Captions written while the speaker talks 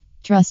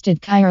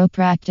Trusted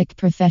chiropractic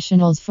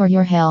professionals for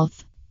your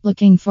health.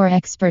 Looking for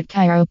expert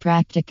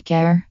chiropractic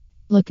care?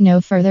 Look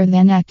no further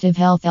than Active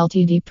Health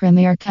Ltd,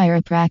 premier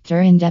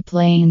chiropractor in Des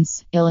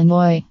Plaines,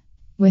 Illinois.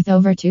 With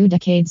over 2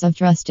 decades of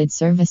trusted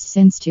service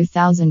since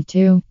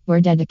 2002, we're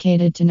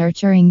dedicated to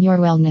nurturing your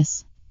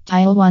wellness.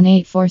 Dial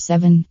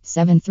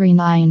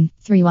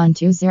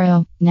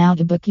 1-847-739-3120 now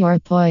to book your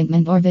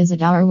appointment or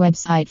visit our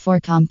website for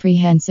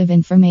comprehensive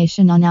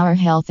information on our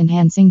health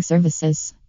enhancing services.